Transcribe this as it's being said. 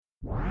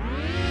Hello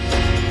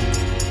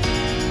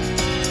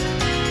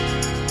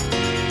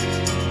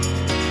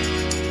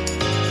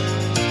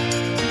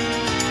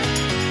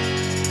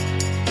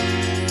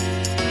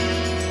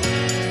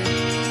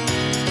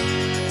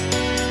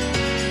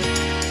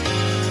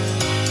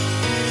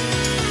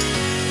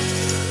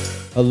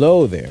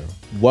there.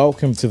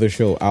 Welcome to the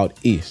show Out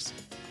East,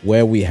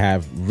 where we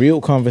have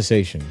real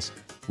conversations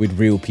with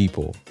real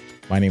people.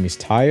 My name is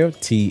Tayo,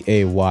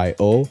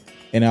 Tayo,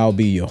 and I'll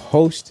be your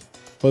host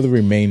for the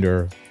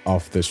remainder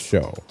of the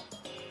show.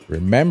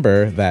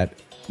 Remember that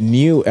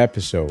new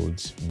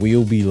episodes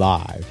will be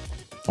live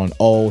on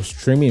all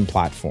streaming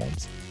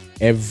platforms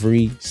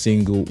every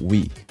single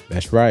week.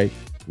 That's right.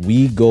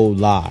 We go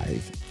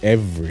live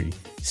every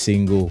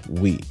single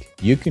week.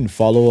 You can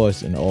follow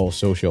us in all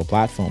social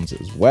platforms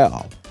as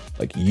well,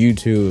 like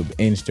YouTube,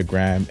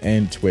 Instagram,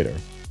 and Twitter.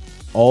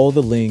 All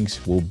the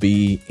links will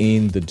be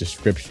in the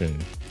description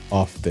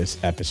of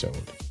this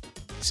episode.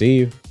 See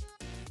you.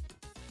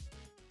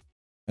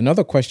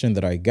 Another question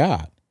that I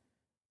got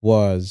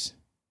was,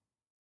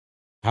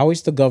 how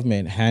is the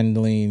government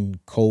handling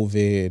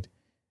COVID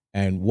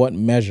and what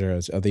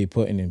measures are they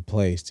putting in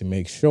place to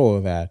make sure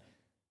that,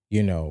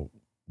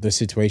 the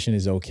situation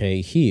is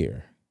okay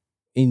here?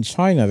 In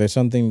China, there's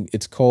something,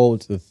 it's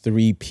called the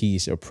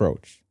three-piece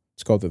approach.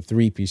 It's called the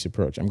three-piece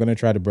approach. I'm going to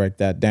try to break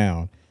that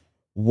down.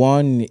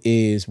 One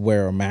is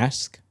wear a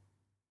mask.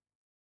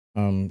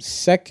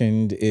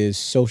 Second is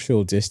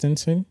social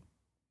distancing.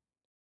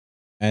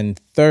 And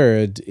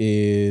third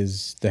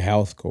is the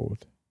health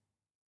code.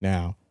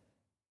 Now,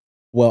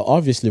 well,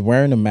 obviously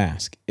wearing a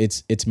mask,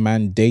 it's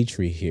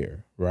mandatory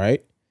here,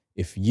 right?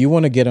 If you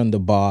want to get on the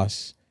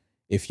bus,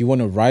 if you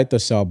want to ride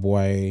the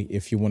subway,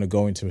 if you want to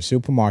go into a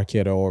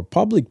supermarket or a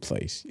public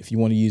place, if you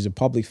want to use a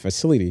public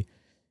facility,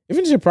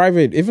 even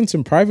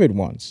some private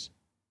ones,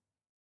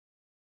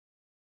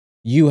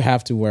 you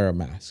have to wear a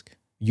mask.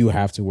 You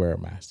have to wear a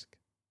mask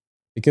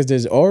because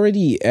there's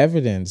already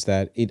evidence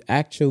that it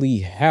actually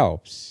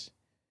helps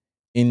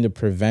in the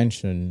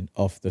prevention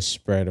of the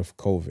spread of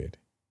COVID.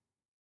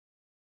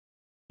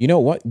 You know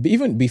what?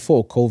 Even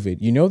before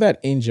COVID, you know that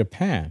in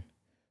Japan,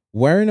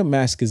 wearing a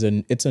mask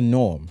it's a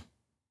norm.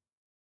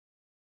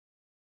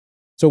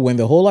 So when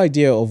the whole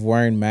idea of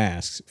wearing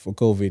masks for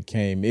COVID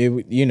came,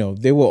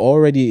 they were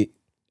already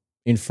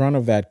in front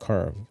of that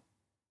curve.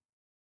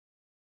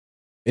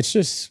 It's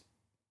just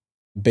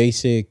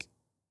basic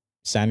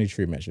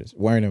sanitary measures,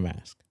 wearing a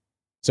mask.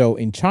 So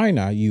in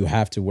China, you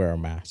have to wear a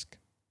mask.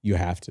 You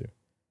have to.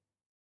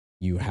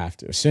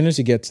 As soon as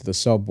you get to the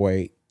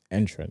subway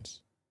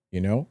entrance,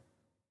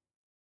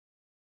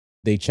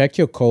 they check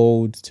your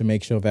code to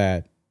make sure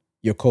that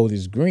your code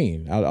is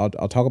green. I'll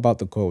talk about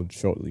the code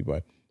shortly,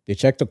 but they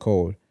check the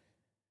code.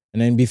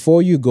 And then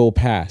before you go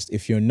past,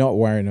 if you're not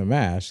wearing a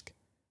mask,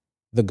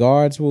 the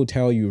guards will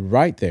tell you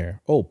right there,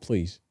 oh,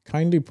 please,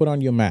 kindly put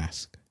on your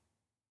mask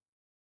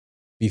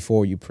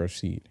before you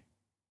proceed,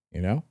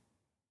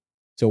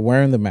 So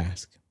wearing the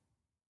mask.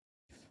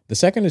 The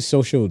second is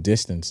social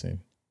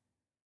distancing.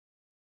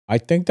 I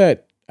think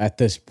that at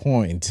this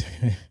point,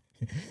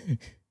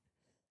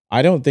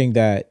 I don't think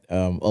that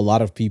a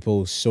lot of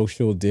people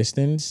social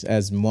distance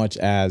as much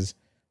as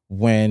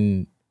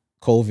when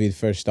COVID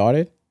first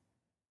started.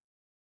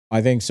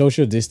 I think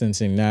social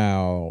distancing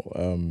now,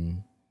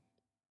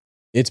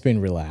 it's been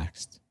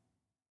relaxed.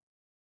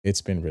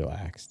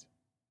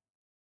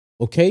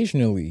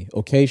 Occasionally,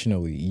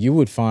 you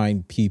would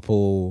find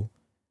people,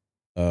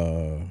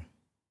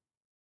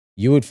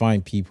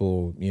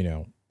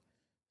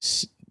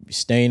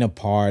 staying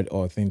apart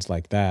or things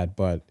like that.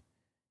 But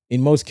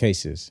in most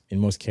cases,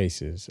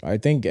 I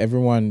think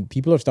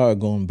people have started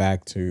going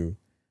back to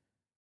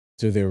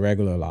their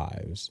regular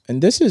lives.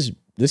 And this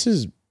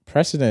is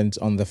precedent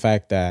on the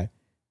fact that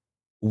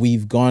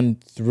we've gone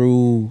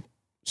through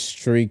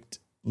strict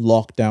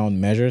lockdown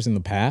measures in the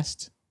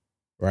past,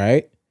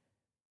 right?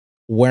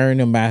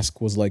 Wearing a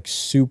mask was like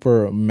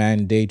super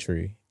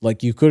mandatory.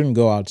 Like you couldn't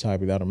go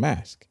outside without a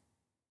mask.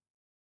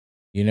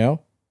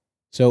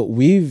 So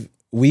we've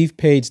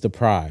paid the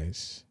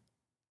price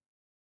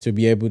to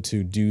be able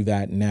to do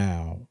that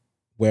now,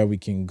 where we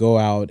can go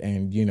out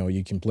and,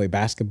 you can play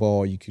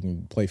basketball, you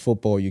can play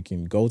football, you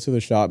can go to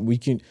the shop, you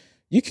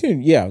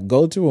can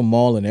go to a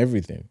mall and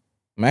everything.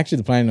 I'm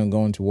actually planning on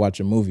going to watch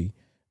a movie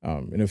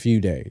in a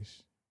few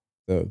days,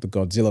 the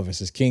Godzilla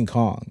versus King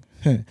Kong.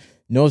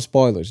 No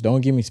spoilers. Don't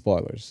give me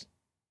spoilers.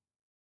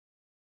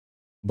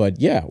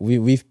 But yeah,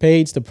 we've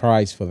paid the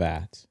price for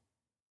that.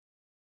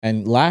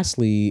 And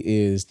lastly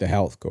is the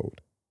health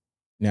code.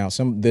 Now,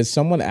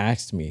 someone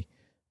asked me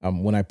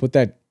when I put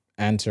that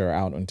answer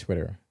out on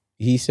Twitter.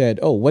 He said,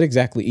 "Oh, what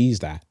exactly is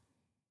that?"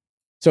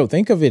 So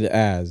think of it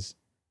as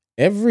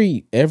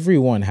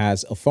everyone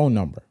has a phone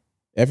number.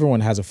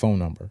 Everyone has a phone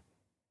number.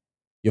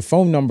 Your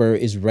phone number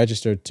is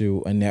registered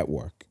to a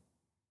network.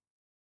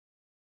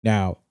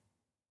 Now,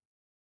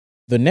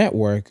 the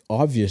network,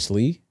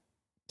 obviously,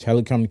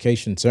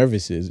 telecommunication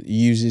services,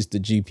 uses the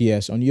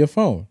GPS on your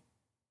phone.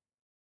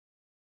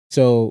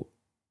 So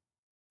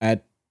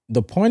at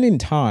the point in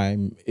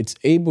time, it's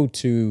able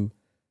to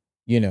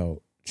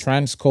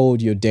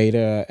transcode your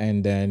data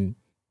and then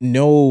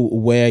know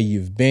where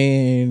you've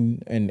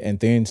been and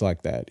things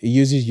like that. It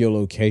uses your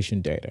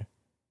location data.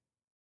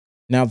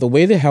 Now, the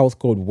way the health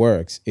code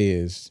works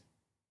is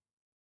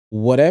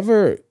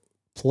whatever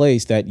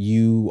place that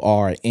you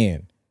are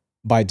in,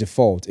 by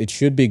default, it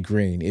should be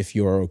green if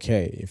you're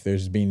okay. If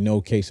there's been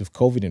no case of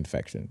COVID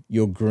infection,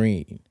 you're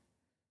green.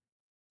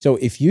 So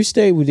if you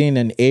stay within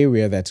an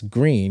area that's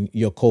green,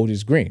 your code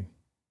is green,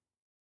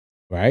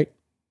 right?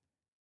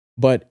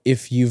 But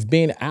if you've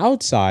been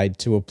outside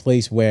to a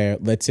place where,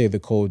 let's say, the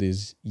code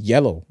is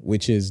yellow,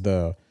 which is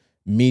the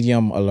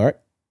medium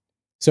alert.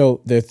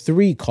 So there are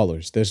three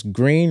colors. There's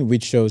green,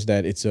 which shows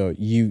that it's a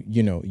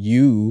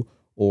you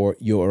or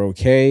you're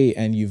okay,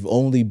 and you've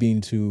only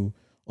been to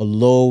a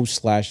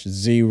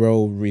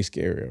low/0 risk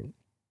area.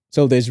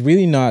 So there's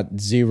really not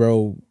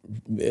zero.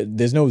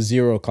 There's no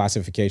zero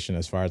classification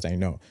as far as I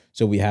know.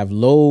 So we have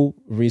low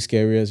risk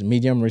areas,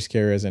 medium risk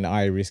areas, and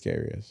high risk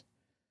areas.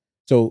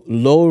 So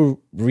low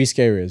risk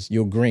areas,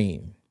 you're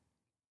green.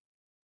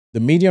 The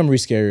medium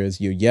risk areas,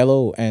 you're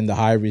yellow, and the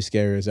high risk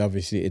areas,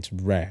 obviously, it's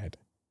red.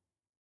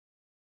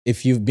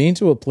 If you've been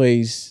to a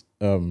place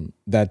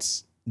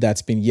that's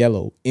been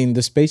yellow in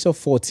the space of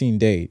 14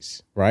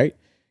 days, right?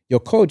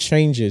 Your code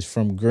changes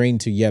from green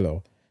to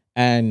yellow,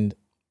 and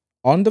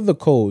under the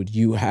code,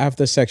 you have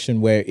the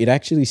section where it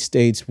actually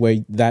states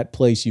where that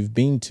place you've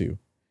been to,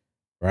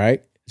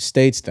 right?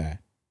 States that.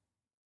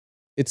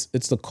 It's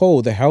the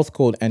code, the health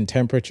code, and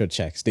temperature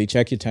checks. They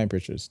check your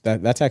temperatures.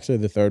 That's actually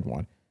the third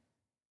one.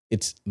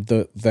 It's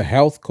the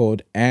health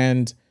code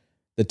and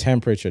the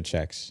temperature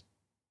checks.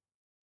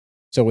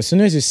 So as soon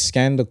as you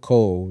scan the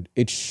code,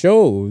 it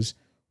shows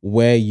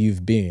where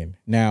you've been.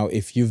 Now,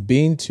 if you've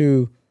been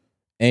to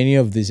any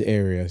of these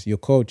areas, your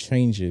code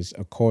changes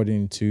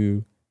according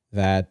to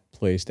that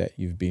place that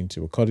you've been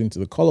to, according to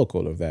the color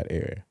code of that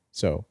area.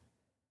 So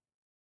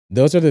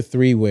those are the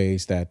three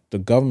ways that the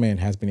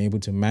government has been able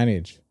to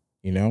manage,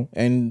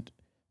 and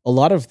a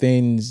lot of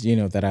things,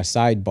 that are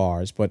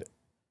sidebars, but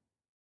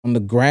on the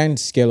grand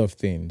scale of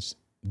things,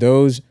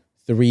 those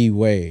three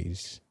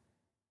ways,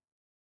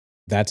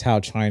 that's how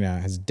China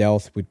has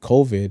dealt with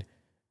COVID.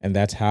 And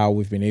that's how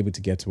we've been able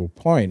to get to a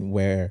point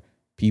where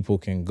people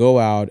can go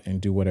out and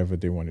do whatever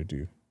they want to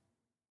do.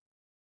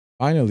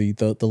 Finally,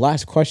 the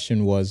last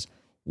question was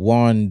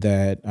one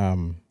that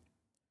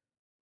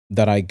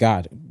that I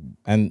got,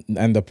 and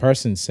the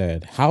person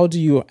said, "How do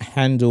you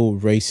handle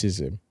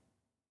racism?"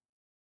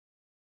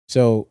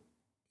 So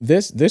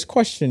this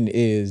question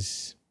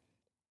is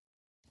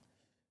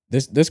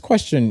this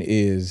question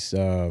is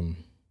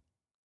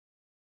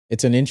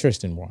it's an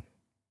interesting one,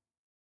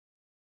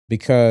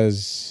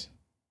 because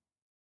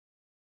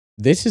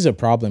this is a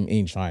problem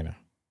in China.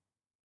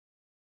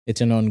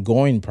 It's an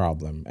ongoing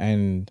problem,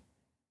 and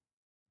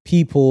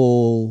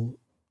people,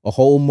 a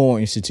whole more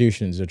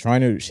institutions are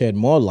trying to shed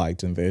more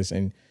light on this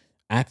and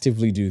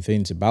actively do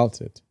things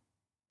about it.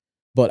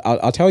 But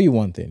I'll tell you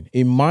one thing.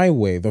 In my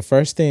way, the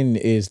first thing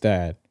is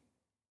that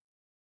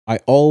I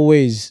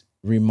always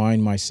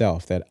remind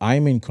myself that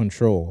I'm in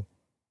control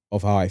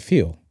of how I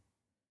feel.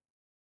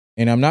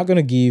 And I'm not going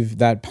to give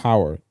that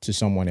power to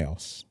someone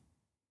else.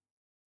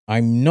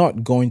 I'm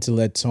not going to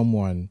let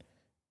someone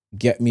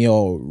get me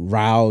all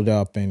riled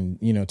up and,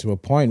 to a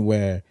point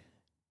where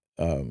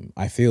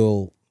I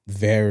feel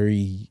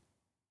very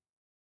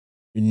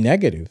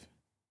negative.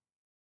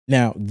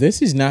 Now,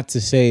 this is not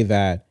to say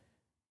that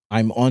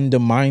I'm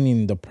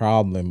undermining the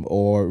problem,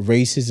 or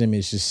racism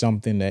is just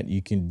something that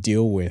you can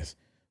deal with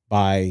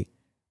by,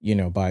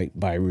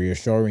 by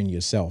reassuring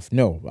yourself.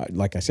 No,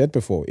 like I said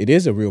before, it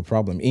is a real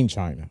problem in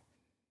China.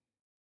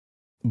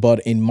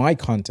 But in my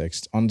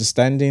context,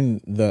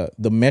 understanding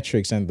the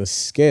metrics and the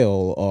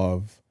scale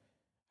of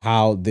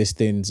how these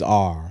things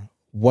are,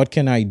 what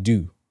can I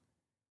do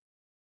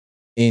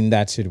in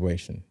that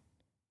situation?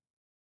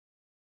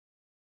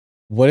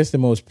 What is the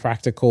most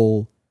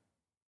practical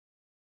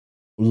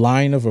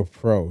line of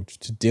approach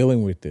to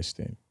dealing with this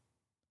thing?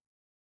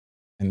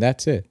 And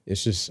that's it.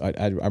 It's just,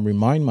 I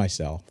remind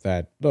myself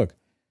that, look,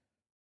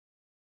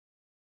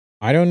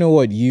 I don't know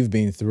what you've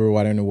been through.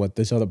 I don't know what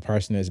this other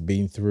person has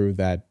been through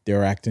that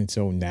they're acting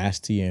so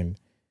nasty and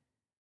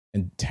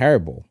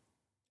terrible.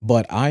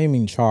 But I am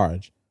in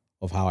charge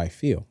of how I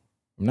feel.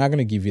 I'm not going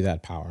to give you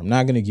that power. I'm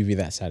not going to give you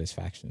that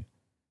satisfaction.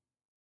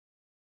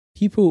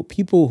 People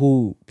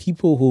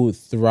who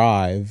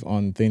thrive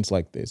on things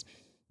like this,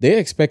 they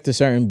expect a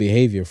certain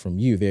behavior from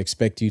you. They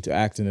expect you to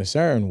act in a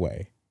certain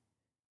way.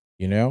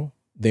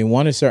 They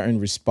want a certain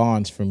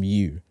response from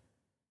you.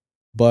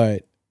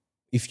 But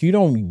if you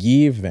don't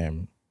give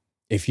them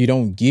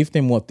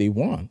what they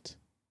want,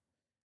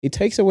 it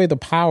takes away the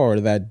power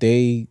that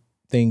they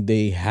think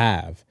they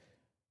have.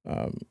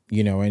 And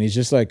it's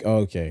just like,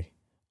 okay,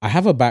 I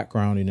have a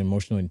background in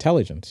emotional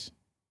intelligence.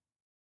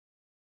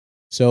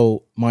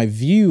 So my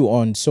view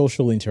on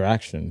social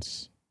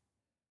interactions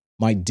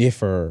might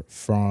differ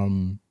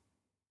from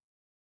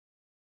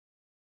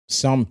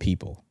some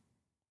people.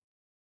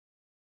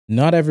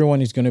 Not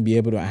everyone is going to be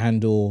able to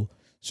handle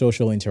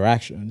social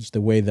interactions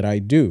the way that I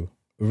do.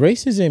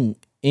 racism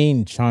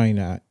in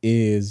China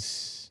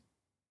is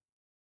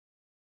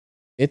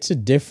it's a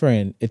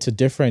different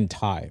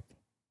type.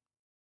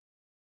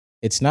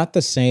 It's not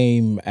the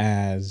same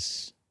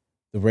as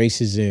the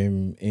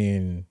racism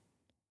in,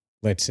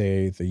 let's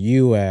say, the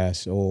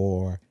US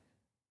or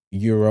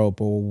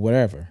Europe or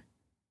whatever.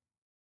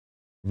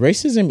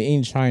 Racism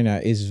in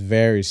China is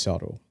very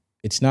subtle.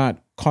 It's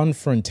not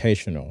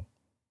confrontational,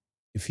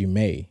 if you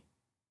may.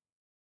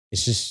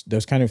 It's just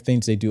those kind of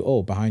things they do.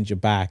 Oh, behind your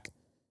back,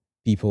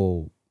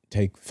 people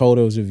take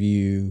photos of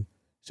you.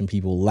 Some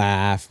people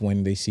laugh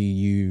when they see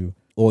you,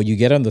 or you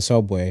get on the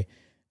subway,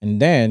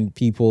 and then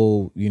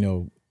people,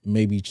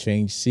 maybe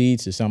change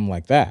seats or something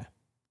like that.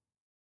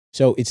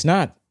 So it's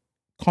not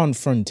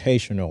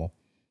confrontational.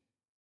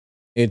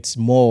 It's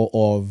more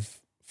of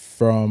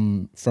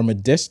from a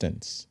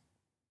distance,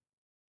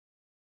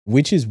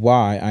 which is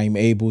why I'm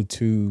able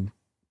to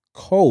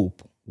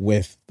cope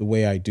with the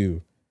way I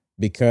do,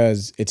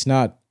 because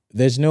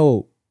there's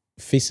no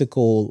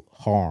physical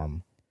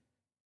harm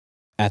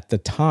at the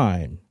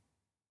time.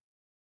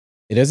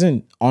 It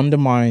doesn't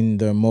undermine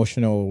the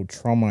emotional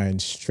trauma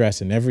and stress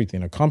and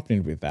everything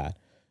accompanied with that.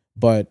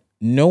 But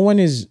no one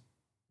is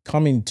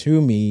coming to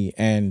me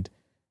and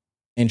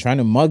trying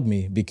to mug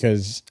me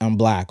because I'm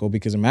black or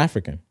because I'm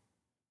African,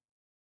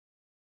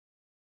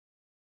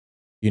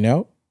 you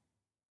know?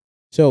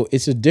 So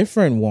it's a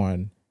different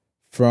one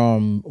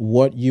from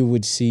what you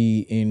would see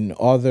in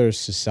other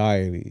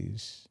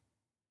societies.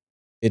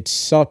 It's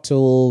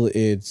subtle,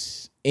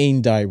 it's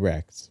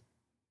indirect.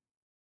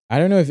 I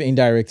don't know if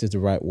indirect is the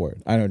right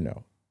word. I don't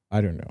know.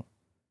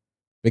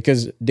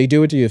 Because they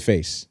do it to your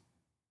face.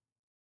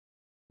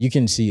 You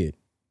can see it.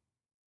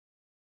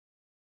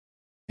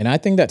 And I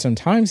think that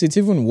sometimes it's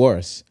even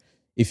worse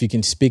if you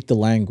can speak the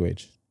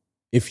language.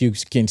 If you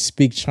can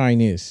speak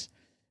Chinese,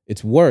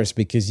 it's worse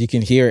because you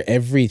can hear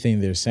everything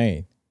they're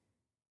saying,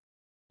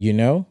 you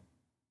know?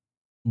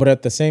 But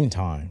at the same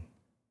time,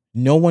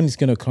 no one's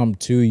going to come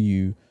to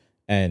you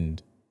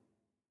and,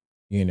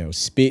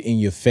 spit in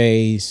your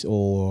face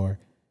or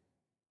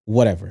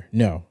whatever.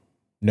 No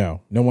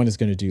one is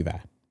going to do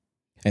that.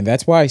 And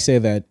that's why I say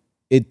that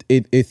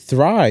it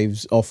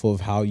thrives off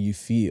of how you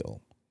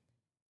feel.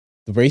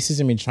 The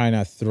racism in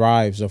China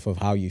thrives off of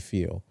how you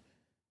feel.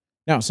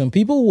 Now, some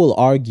people will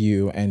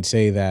argue and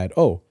say that,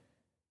 oh,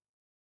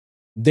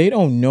 they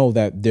don't know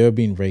that they're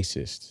being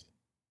racist.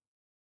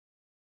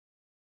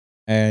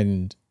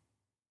 And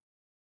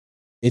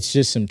it's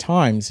just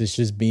sometimes it's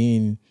just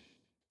being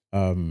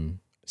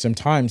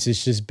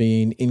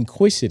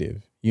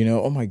inquisitive.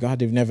 Oh my God,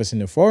 they've never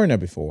seen a foreigner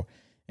before.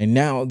 And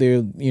now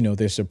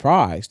they're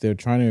surprised. They're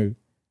trying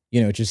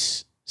to,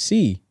 just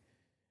see.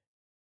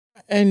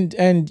 And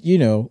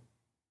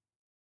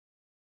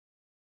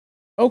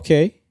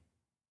okay.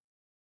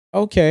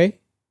 Okay.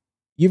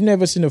 You've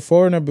never seen a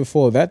foreigner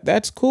before.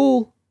 That's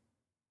cool,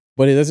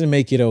 but it doesn't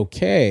make it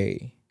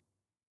okay.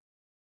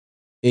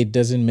 It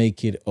doesn't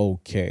make it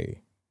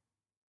okay.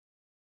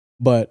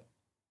 But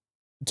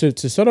to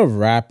sort of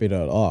wrap it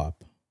all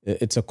up,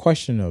 it's a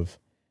question of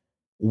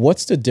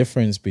what's the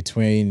difference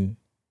between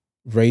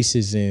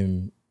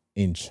racism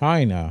in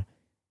China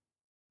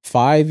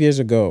 5 years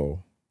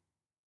ago?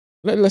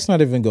 Let's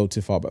not even go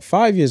too far, but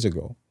 5 years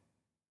ago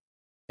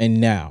and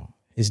now.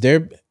 Is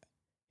there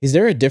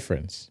a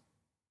difference?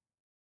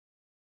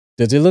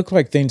 Does it look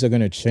like things are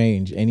going to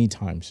change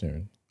anytime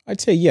soon? I'd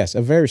say yes,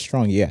 a very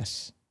strong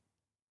yes.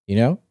 You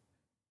know,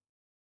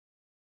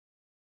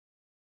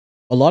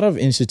 a lot of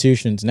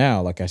institutions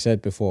now, like I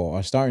said before,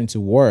 are starting to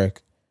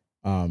work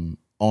on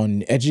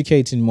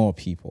educating more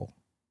people.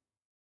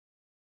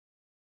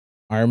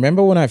 I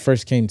remember when I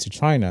first came to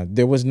China,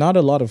 there was not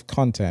a lot of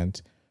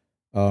content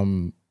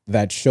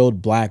that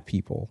showed Black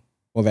people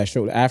or that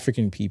showed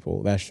African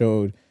people, that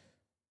showed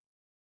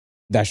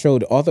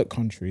other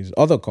countries,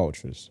 other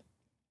cultures.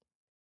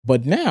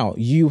 But now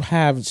you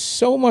have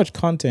so much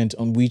content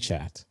on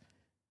WeChat.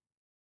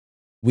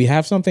 We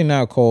have something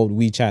now called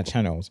WeChat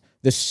channels.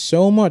 There's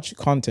so much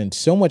content,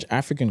 so much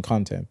African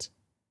content.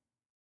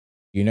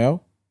 You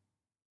know,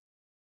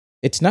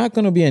 it's not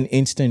going to be an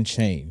instant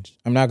change.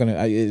 I'm not going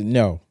to,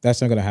 no,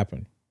 that's not going to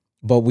happen.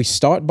 But we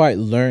start by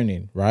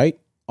learning, right?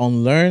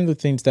 Unlearn the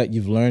things that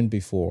you've learned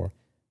before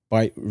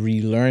by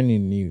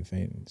relearning new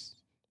things.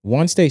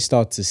 Once they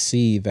start to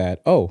see that,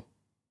 oh,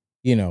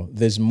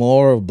 there's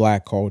more of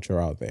Black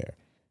culture out there.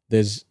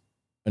 There's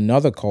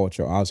another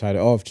culture outside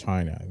of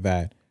China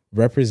that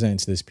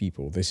represents this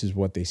people. This is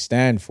what they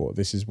stand for.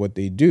 This is what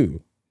they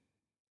do.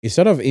 It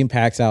sort of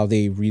impacts how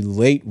they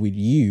relate with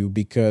you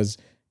because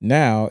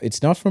now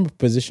it's not from a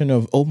position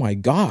of, oh my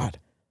God,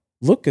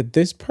 look at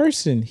this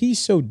person. He's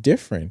so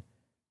different.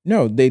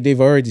 No, they've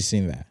already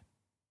seen that,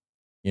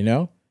 you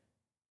know?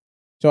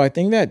 So I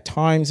think that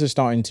times are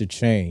starting to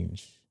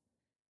change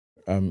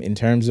in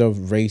terms of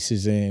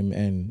racism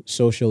and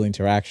social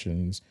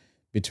interactions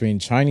between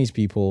Chinese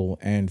people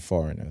and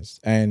foreigners.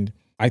 And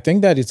I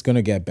think that it's going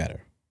to get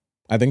better.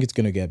 I think it's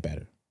going to get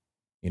better.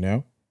 You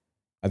know,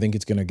 I think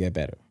it's going to get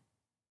better.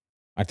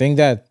 I think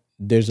that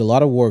there's a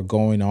lot of work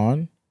going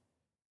on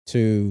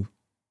to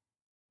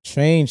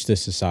change the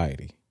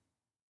society,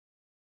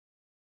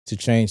 to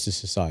change the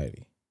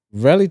society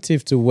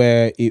relative to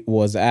where it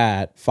was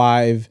at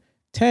 5,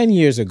 10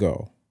 years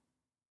ago,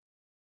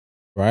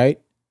 right?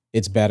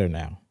 It's better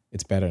now.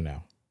 It's better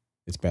now.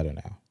 It's better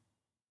now.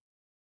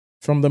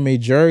 From the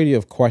majority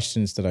of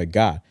questions that I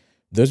got,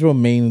 those were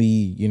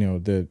mainly,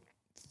 the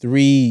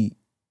three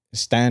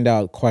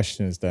standout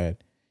questions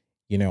that,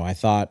 I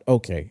thought,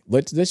 okay,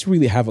 let's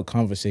really have a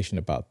conversation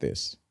about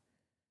this,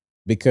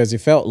 because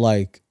it felt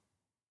like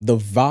the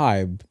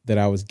vibe that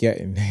I was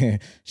getting.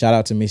 Shout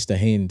out to Mr.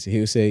 Hint. He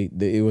would say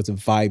that it was a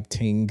vibe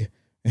ting.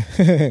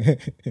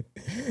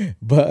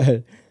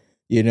 But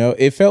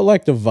it felt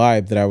like the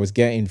vibe that I was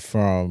getting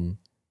from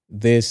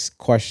these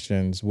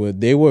questions were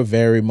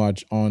very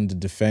much on the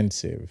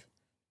defensive.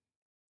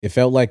 It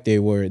felt like they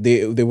were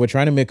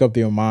trying to make up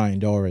their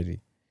mind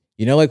already.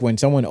 Like when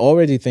someone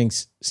already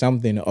thinks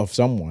something of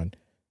someone,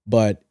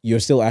 but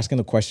you're still asking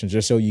the question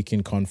just so you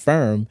can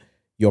confirm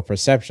your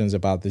perceptions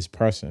about this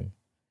person.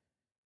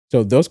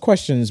 So those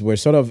questions were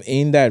sort of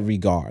in that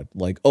regard,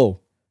 like,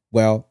 oh,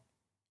 well,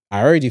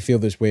 I already feel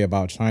this way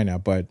about China,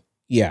 but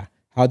yeah,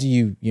 how do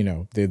you,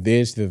 the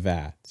this, the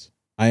that.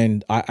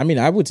 And I mean,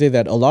 I would say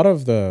that a lot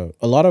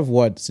of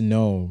what's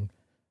known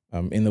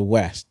in the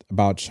West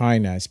about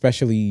China,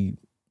 especially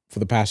for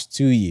the past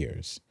 2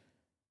 years,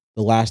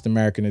 the last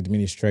American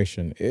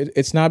administration,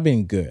 it's not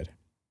been good.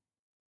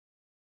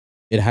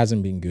 It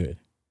hasn't been good.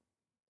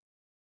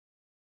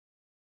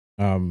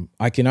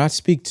 I cannot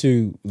speak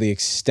to the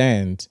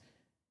extent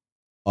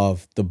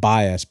of the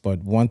bias,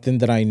 but one thing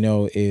that I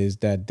know is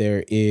that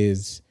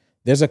there's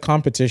a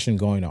competition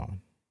going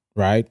on,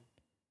 right?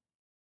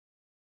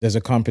 There's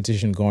a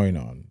competition going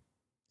on.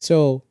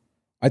 So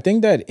I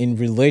think that in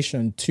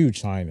relation to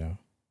China,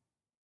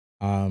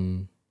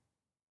 um,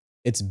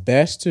 it's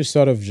best to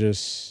sort of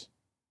just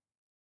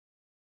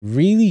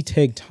really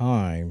take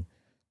time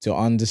to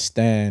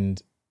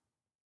understand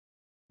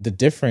the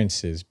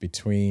differences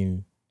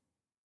between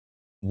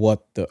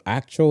what the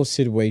actual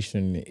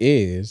situation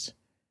is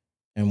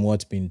and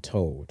what's been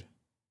told.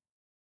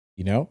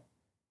 You know,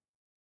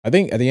 I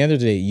think at the end of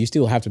the day, you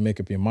still have to make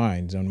up your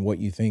minds on what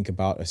you think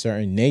about a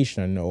certain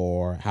nation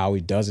or how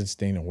it does its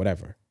thing or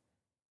whatever.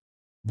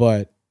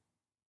 But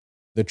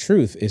the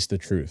truth is the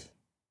truth,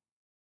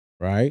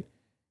 right?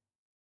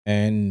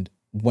 And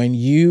when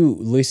you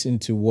listen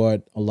to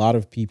what a lot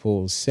of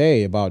people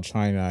say about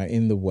China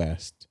in the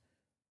West,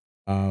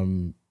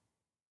 um,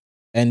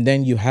 and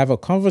then you have a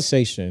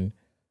conversation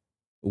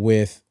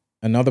with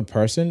another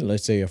person,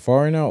 let's say a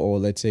foreigner or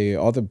let's say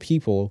other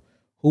people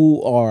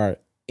who are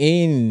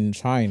in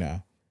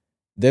China,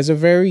 there's a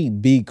very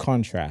big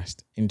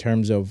contrast in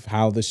terms of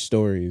how the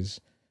stories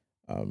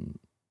um,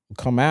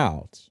 come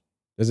out.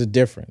 There's a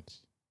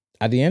difference.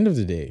 At the end of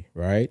the day,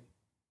 right?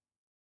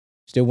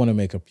 Still want to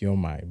make up your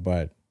mind,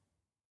 but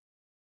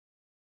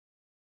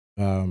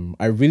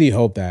I really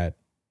hope that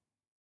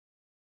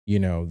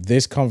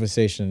these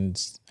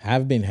conversations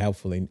have been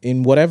helpful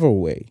in whatever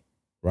way,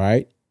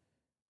 right?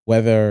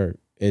 Whether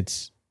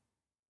it's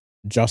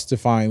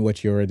justifying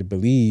what you already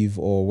believe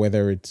or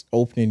whether it's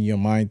opening your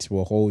mind to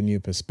a whole new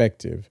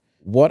perspective.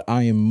 What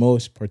I am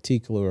most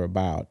particular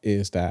about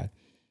is that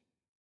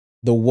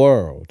the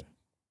world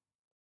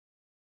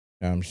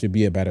should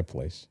be a better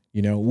place.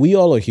 We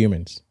all are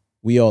humans.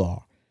 We all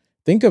are.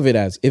 Think of it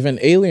as if an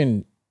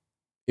alien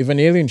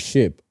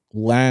ship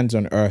lands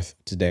on Earth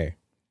today,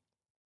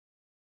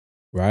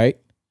 right?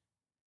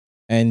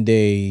 And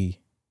they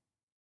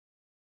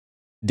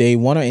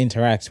want to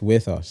interact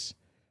with us.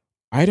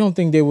 I don't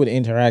think they would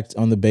interact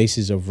on the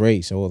basis of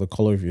race or the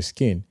color of your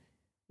skin.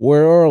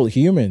 We're all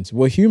humans.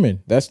 We're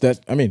human. That's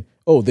I mean,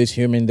 oh, this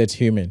human, that's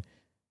human.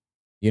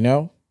 You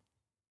know?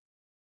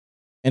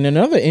 And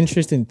another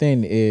interesting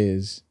thing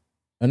is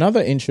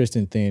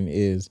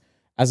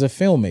as a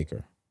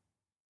filmmaker,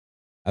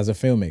 as a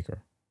filmmaker,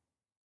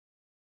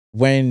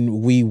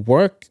 when we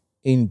work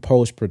in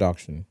post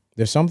production,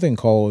 there's something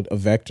called a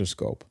vector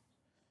scope.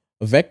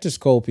 A vector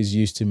scope is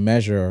used to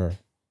measure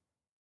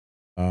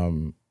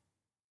um,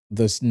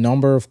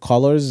 number of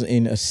colors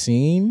in a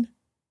scene,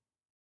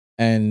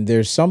 and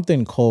there's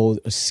something called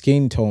a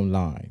skin tone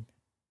line.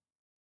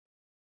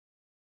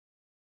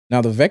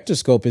 Now, the vector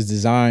scope is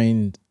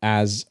designed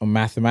as a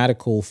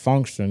mathematical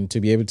function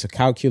to be able to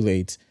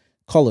calculate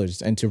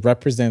colors and to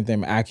represent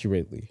them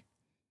accurately.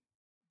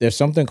 There's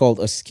something called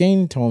a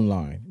skin tone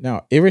line.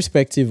 Now,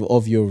 irrespective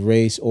of your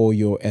race or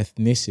your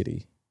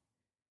ethnicity,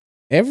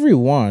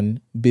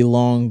 everyone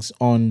belongs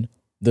on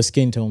the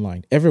skin tone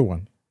line.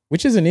 Everyone,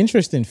 which is an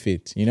interesting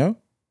fit.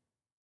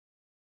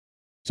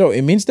 So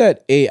it means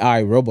that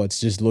AI robots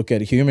just look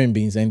at human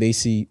beings and they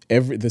see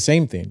the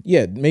same thing.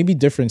 Yeah, maybe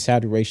different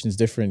saturations,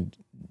 different,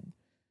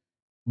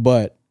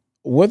 but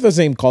we're the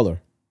same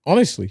color.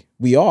 Honestly,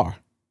 we are,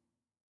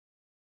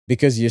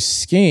 because your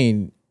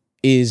skin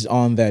is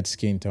on that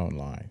skin tone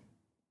line.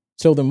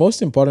 So the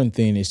most important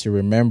thing is to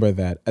remember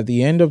that at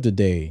the end of the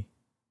day,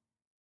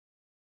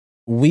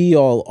 we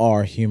all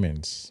are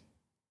humans.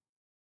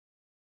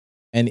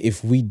 And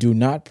if we do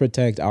not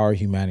protect our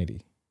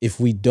humanity, if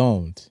we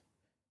don't,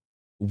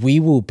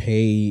 we will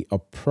pay a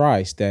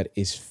price that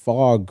is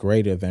far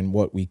greater than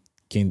what we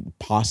can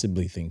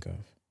possibly think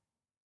of.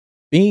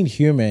 Being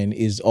human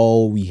is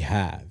all we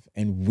have,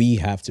 and we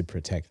have to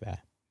protect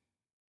that.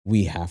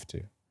 We have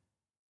to.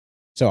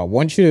 So I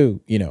want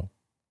you to,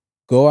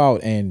 go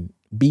out and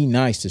be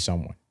nice to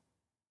someone.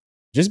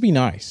 Just be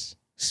nice.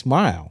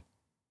 Smile,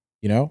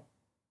 you know,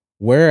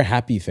 wear a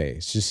happy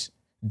face. Just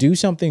do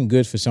something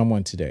good for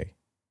someone today.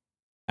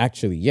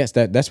 Actually, yes,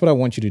 that's what I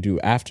want you to do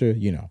after,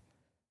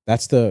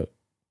 that's the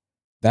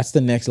that's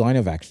the next line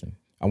of action.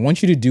 I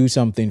want you to do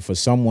something for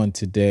someone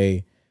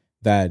today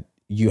that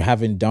you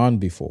haven't done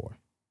before.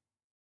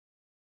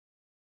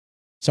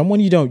 Someone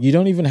you don't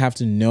even have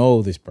to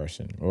know this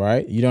person,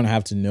 right? You don't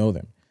have to know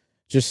them.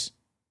 Just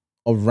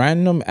a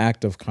random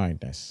act of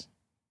kindness.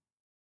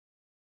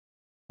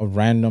 A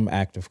random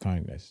act of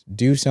kindness.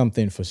 Do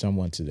something for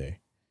someone today.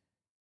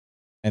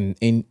 And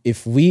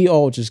if we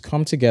all just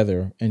come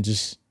together and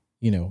just,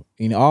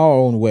 in our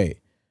own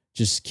way,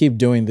 just keep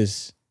doing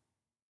this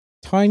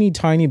tiny,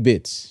 tiny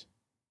bits,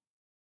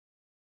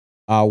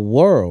 our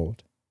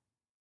world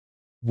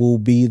will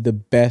be the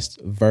best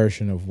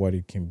version of what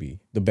it can be.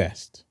 The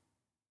best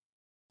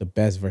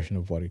version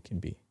of what it can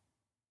be.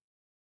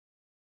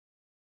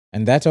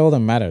 And that's all that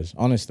matters,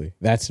 honestly.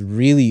 That's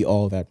really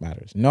all that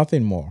matters.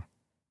 Nothing more.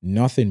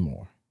 Nothing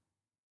more.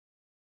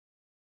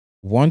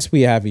 Once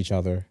we have each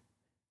other,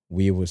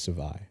 we will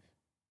survive.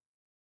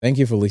 Thank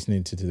you for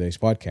listening to today's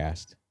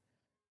podcast.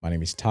 My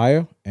name is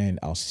Tayo, and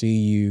I'll see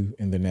you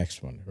in the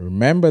next one.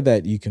 Remember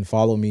that you can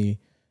follow me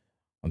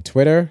on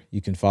Twitter,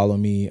 you can follow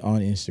me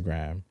on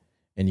Instagram,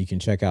 and you can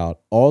check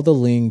out all the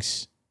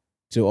links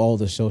to all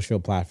the social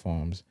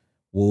platforms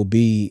will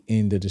be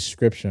in the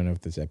description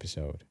of this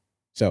episode.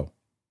 So,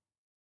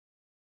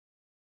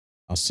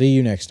 I'll see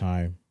you next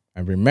time.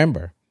 And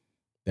remember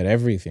that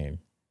everything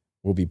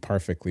will be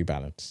perfectly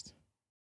balanced.